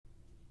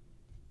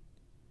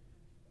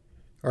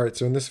Alright,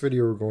 so in this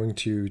video we're going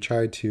to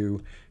try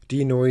to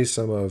denoise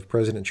some of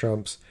President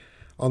Trump's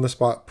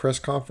on-the-spot press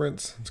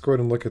conference. Let's go ahead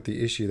and look at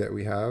the issue that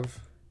we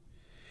have.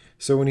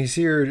 So when he's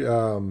here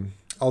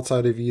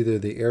outside of either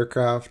the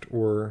aircraft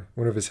or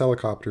one of his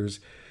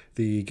helicopters,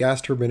 the gas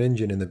turbine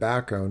engine in the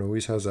background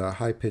always has a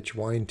high-pitched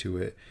whine to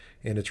it,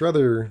 and it's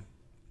rather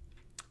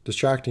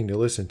distracting to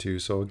listen to,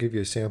 so I'll give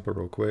you a sample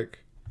real quick.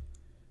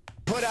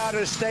 Put out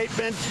a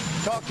statement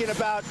talking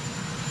about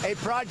a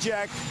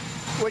project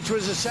which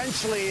was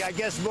essentially, I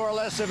guess, more or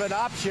less of an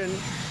option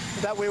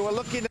that we were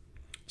looking at.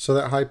 So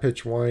that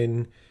high-pitched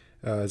whine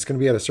is going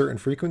to be at a certain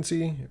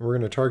frequency. We're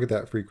going to target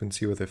that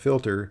frequency with a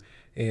filter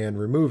and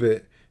remove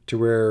it to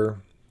where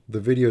the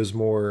video is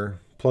more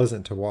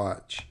pleasant to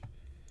watch.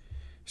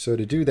 So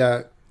to do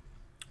that,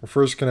 we're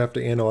first going to have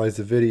to analyze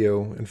the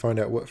video and find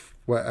out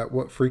at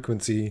what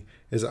frequency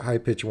is that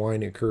high-pitched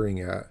whine occurring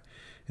at.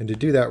 And to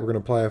do that, we're going to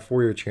apply a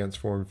Fourier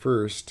transform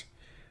first.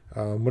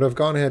 What I've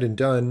gone ahead and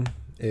done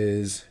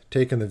is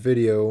taken the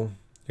video,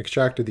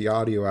 extracted the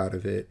audio out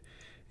of it,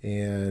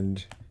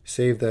 and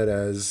saved that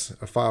as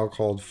a file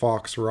called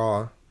Fox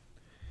Raw.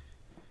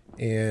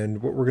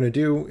 And what we're going to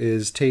do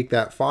is take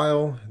that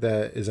file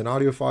that is an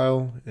audio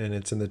file and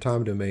it's in the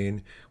time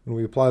domain. When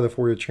we apply the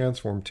Fourier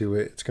transform to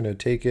it, it's going to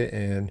take it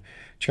and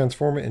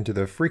transform it into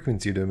the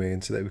frequency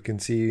domain so that we can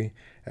see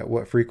at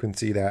what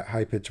frequency that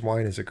high-pitched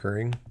whine is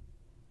occurring.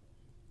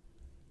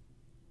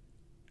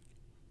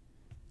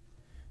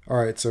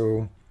 Alright,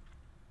 so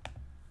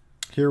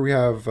here we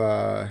have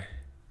a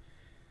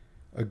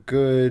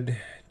good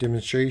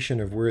demonstration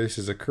of where this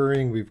is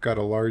occurring. We've got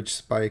a large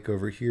spike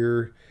over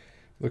here.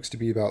 Looks to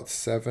be about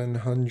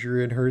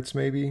 700 hertz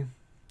maybe.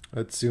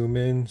 Let's zoom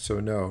in. So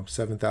no,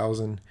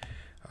 7,000.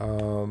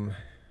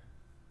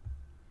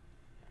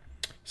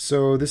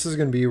 So this is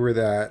going to be where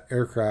that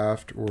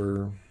aircraft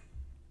or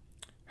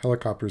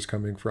helicopter is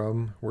coming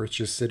from, where it's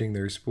just sitting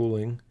there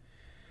spooling.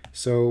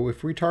 So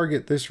if we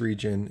target this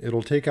region,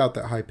 it'll take out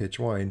that high-pitched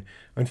whine.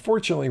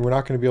 Unfortunately, we're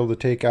not going to be able to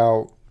take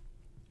out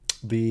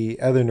the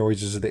other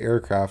noises of the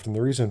aircraft, and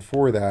the reason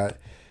for that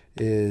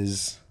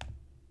is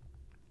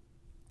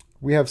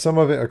we have some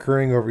of it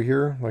occurring over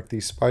here, like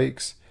these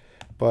spikes,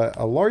 but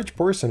a large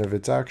portion of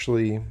it's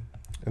actually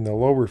in the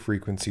lower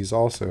frequencies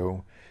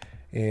also.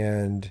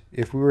 And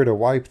if we were to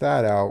wipe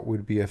that out,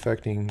 would be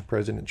affecting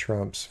President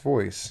Trump's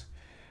voice.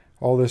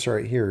 All this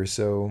right here.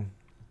 So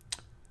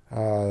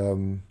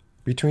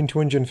between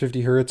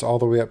 250 hertz all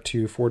the way up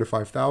to 4,000 to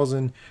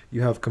 5,000,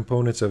 you have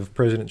components of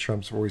President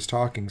Trump's voice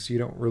talking, so you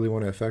don't really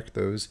want to affect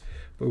those.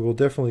 But we'll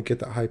definitely get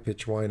that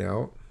high-pitched whine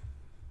out.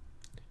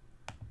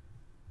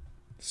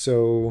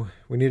 So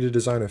we need to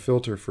design a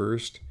filter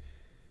first.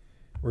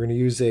 We're going to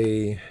use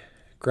a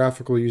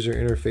graphical user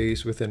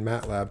interface within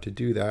MATLAB to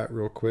do that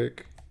real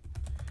quick.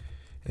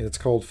 And it's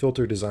called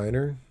Filter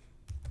Designer.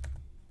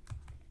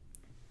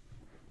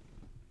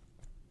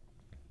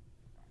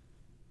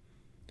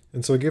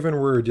 And so given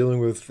we're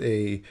dealing with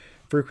a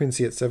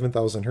frequency at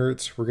 7,000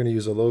 hertz, we're going to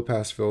use a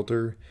low-pass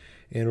filter,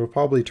 and we'll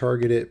probably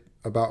target it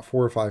about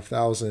 4,000 or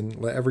 5,000,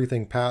 let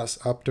everything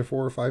pass up to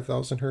 4,000 or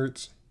 5,000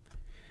 hertz,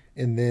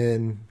 and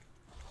then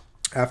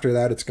after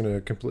that it's going to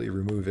completely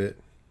remove it.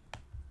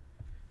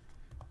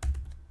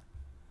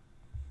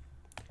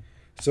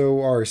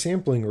 So our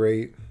sampling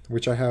rate,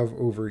 which I have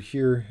over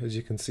here, as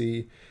you can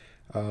see,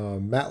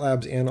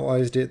 MATLAB's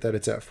analyzed it that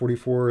it's at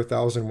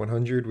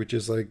 44,100, which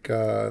is like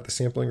the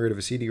sampling rate of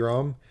a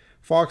CD-ROM.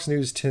 Fox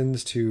News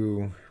tends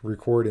to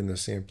record in the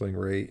sampling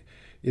rate.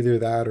 Either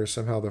that or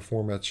somehow the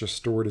format's just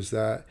stored as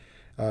that.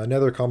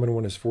 Another common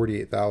one is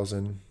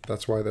 48,000.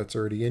 That's why that's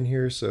already in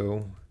here.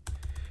 So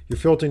your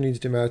filter needs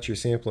to match your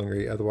sampling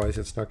rate, otherwise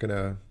it's not going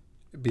to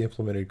be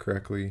implemented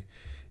correctly.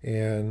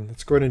 And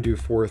let's go ahead and do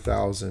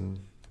 4,000.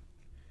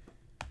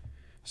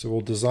 So we'll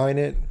design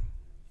it.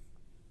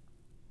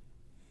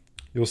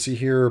 You'll see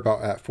here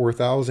about at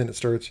 4,000 it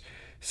starts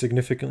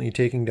significantly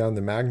taking down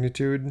the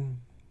magnitude,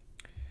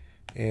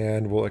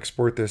 and we'll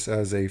export this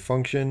as a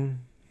function.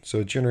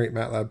 So generate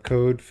MATLAB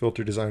code,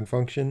 filter design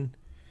function,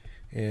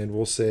 and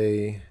we'll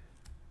say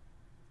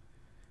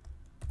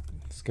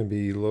it's going to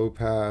be low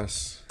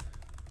pass.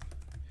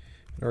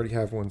 I already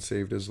have one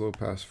saved as low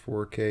pass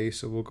 4K,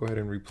 so we'll go ahead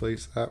and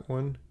replace that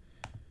one.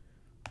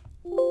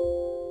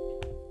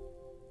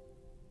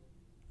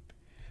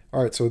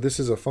 Alright, so this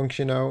is a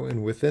function now,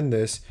 and within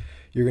this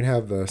you're going to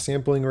have the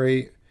sampling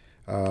rate,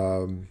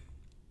 what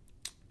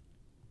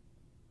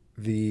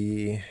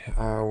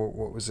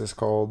was this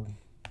called?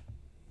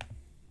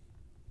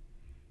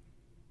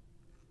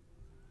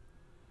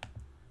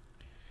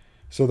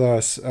 So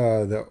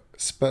to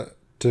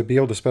be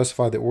able to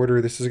specify the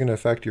order, this is going to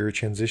affect your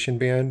transition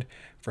band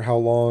for how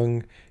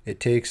long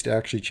it takes to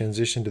actually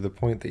transition to the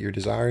point that you're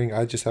desiring.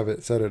 I just have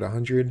it set at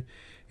 100,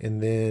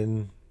 and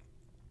then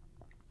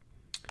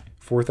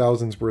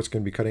 4,000 is where it's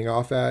going to be cutting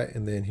off at,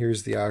 and then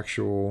here's the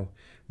actual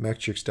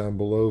metrics down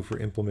below for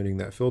implementing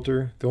that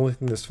filter. The only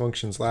thing this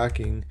function's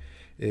lacking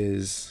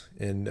is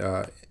ending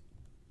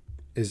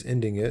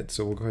it,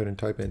 so we'll go ahead and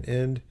type in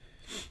end.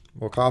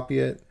 We'll copy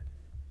it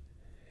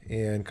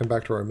and come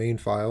back to our main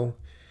file.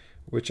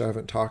 which I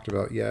haven't talked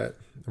about yet.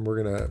 And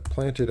we're going to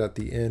plant it at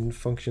the end.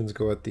 Functions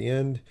go at the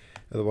end,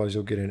 otherwise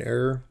you'll get an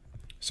error.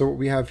 So what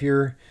we have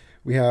here,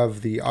 we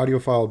have the audio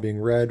file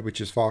being read,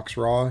 which is Fox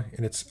Raw,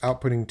 and it's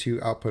outputting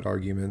two output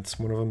arguments.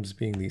 One of them is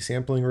being the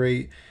sampling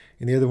rate,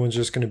 and the other one's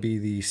just going to be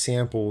the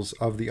samples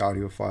of the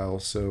audio file.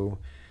 So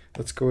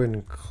let's go ahead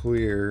and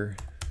clear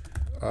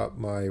up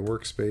my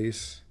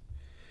workspace,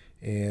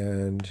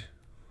 and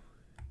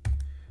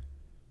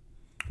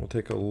we'll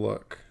take a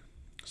look.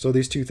 So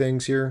these two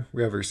things here,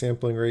 we have our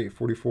sampling rate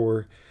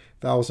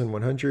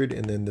 44,100,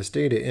 and then this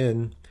data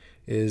in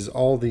is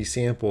all the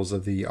samples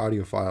of the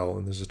audio file,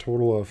 and there's a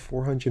total of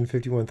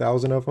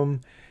 451,000 of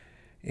them,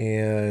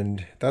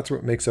 and that's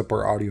what makes up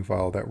our audio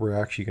file that we're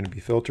actually going to be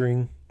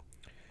filtering.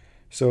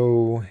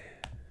 So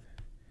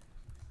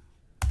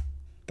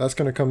that's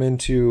going to come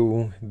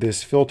into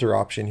this filter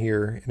option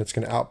here, and it's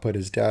going to output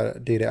as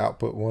data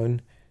output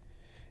 1,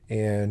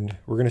 and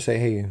we're going to say,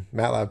 hey,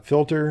 MATLAB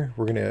filter.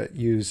 We're going to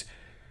use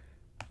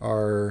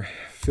our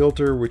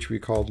filter, which we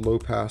called low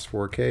pass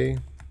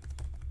 4K.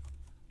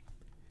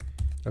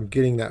 I'm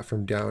getting that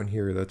from down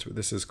here. That's what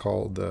this is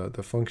called.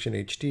 The function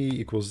HD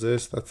equals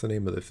this. That's the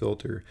name of the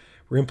filter.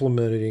 We're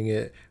implementing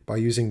it by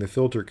using the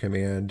filter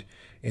command,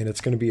 and it's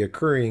going to be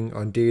occurring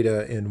on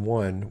data in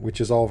 1, which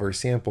is all of our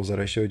samples that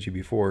I showed you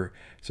before.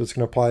 So it's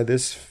going to apply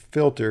this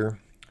filter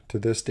to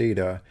this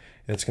data,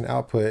 and it's going to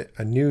output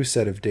a new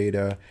set of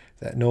data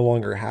that no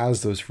longer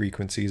has those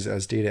frequencies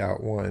as data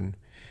out 1.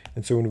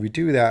 And so when we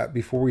do that,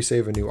 before we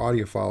save a new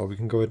audio file, we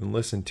can go ahead and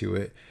listen to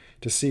it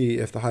to see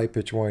if the high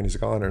pitch whine is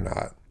gone or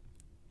not.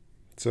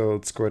 So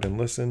let's go ahead and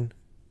listen.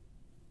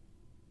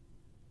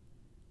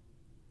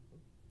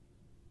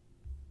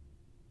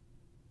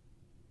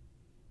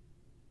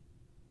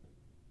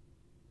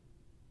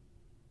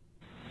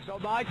 So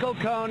Michael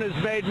Cohen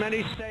has made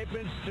many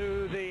statements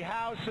to the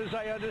House, as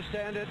I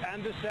understand it,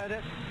 and the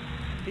Senate.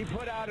 He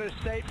put out a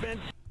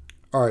statement.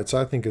 All right, so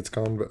I think it's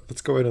gone, but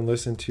let's go ahead and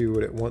listen to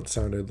what it once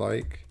sounded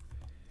like.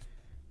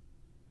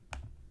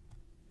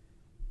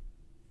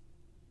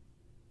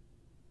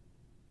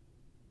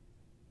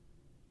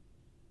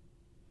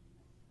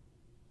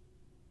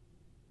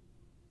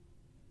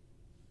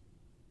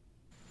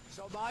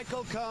 So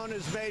Michael Cohen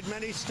has made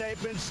many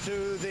statements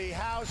to the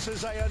House,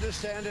 as I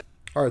understand it.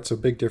 All right, so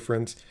big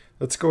difference.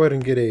 Let's go ahead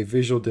and get a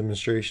visual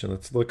demonstration.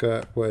 Let's look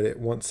at what it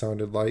once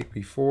sounded like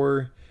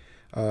before,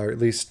 or at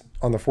least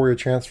on the Fourier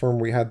transform,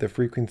 we had the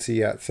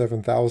frequency at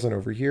 7,000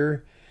 over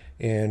here,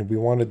 and we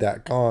wanted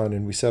that gone,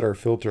 and we set our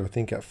filter, I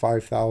think, at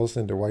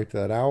 5,000 to wipe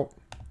that out.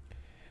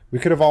 We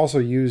could have also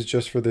used,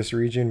 just for this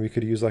region, we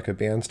could use like a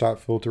band stop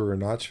filter or a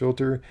notch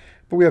filter,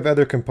 but we have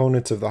other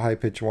components of the high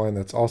pitch whine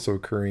that's also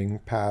occurring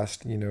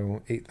past,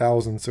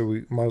 8,000, so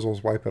we might as well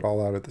wipe it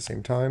all out at the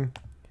same time.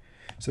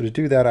 So to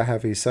do that, I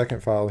have a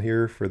second file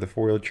here for the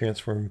Fourier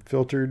transform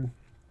filtered.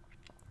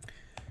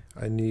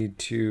 I need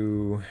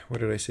to, what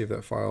did I save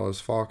that file as?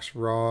 Fox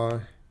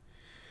Raw.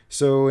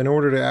 So in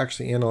order to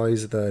actually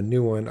analyze the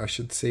new one, I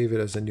should save it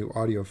as a new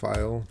audio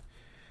file.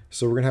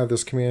 So we're going to have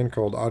this command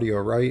called audio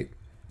write.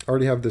 I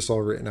already have this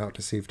all written out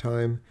to save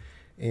time.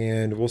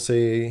 And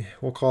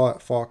we'll call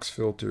it Fox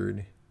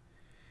filtered.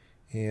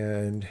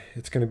 And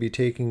it's going to be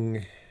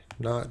taking,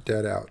 not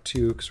dead out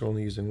 2, because we're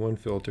only using one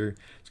filter.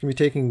 It's going to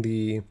be taking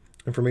the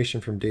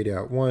information from data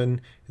out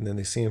 1 and then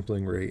the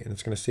sampling rate, and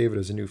it's going to save it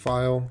as a new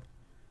file.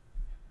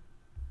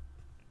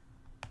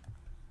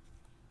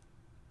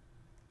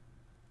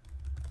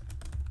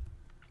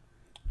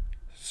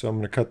 So I'm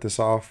going to cut this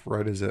off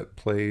right as it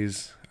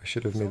plays. I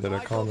should have made that a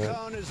comment.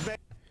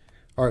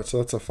 All right, so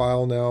that's a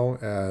file now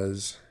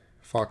as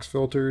Fox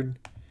filtered.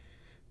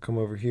 Come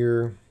over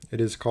here.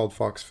 It is called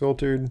Fox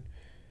filtered.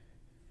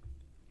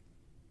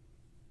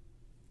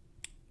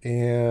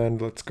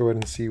 And let's go ahead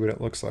and see what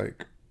it looks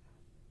like.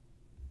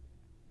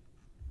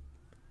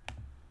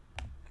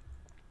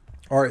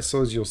 All right,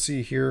 so as you'll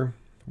see here,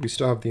 we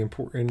still have the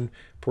important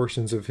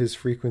portions of his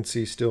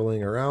frequency still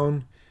laying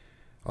around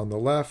on the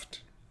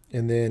left,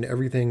 and then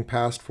everything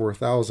past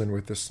 4,000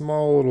 with the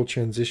small little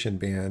transition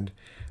band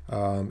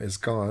is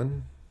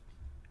gone.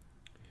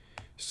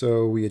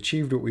 So we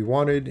achieved what we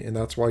wanted, and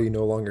that's why you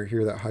no longer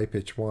hear that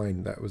high-pitched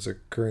whine that was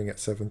occurring at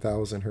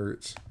 7,000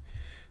 hertz.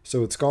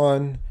 So it's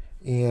gone,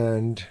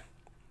 and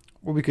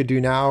what we could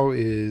do now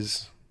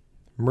is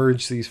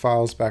merge these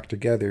files back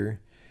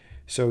together.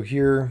 So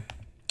here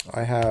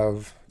I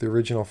have the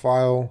original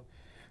file.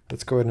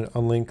 Let's go ahead and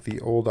unlink the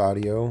old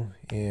audio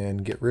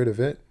and get rid of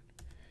it.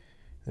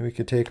 Then we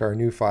could take our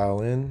new file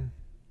in,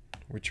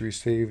 which we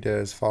saved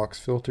as Fox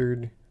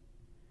filtered.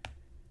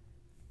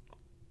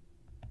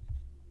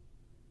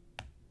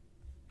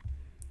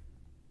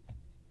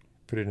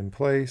 Put it in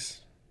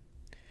place,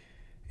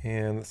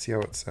 and let's see how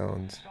it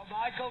sounds. So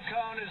Michael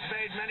Cohen has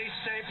made many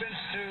statements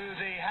to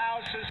the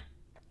House.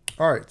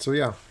 All right, so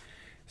yeah.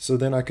 So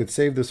then I could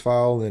save this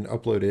file and then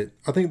upload it.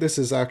 I think this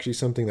is actually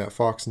something that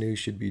Fox News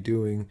should be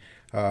doing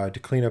to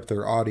clean up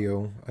their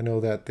audio. I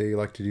know that they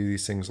like to do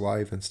these things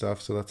live and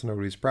stuff, so that's not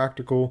always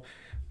practical.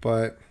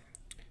 But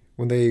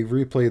when they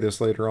replay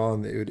this later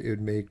on, it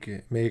would make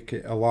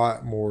it a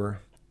lot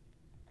more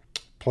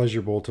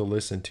pleasurable to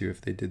listen to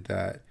if they did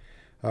that.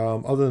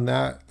 Other than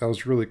that, that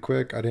was really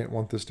quick. I didn't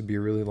want this to be a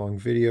really long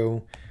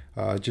video.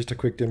 Just a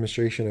quick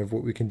demonstration of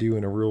what we can do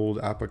in a real-world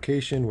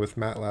application with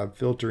MATLAB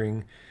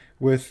filtering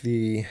with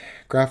the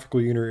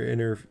graphical user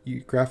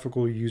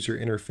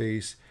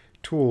interface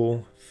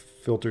tool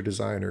Filter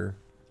Designer.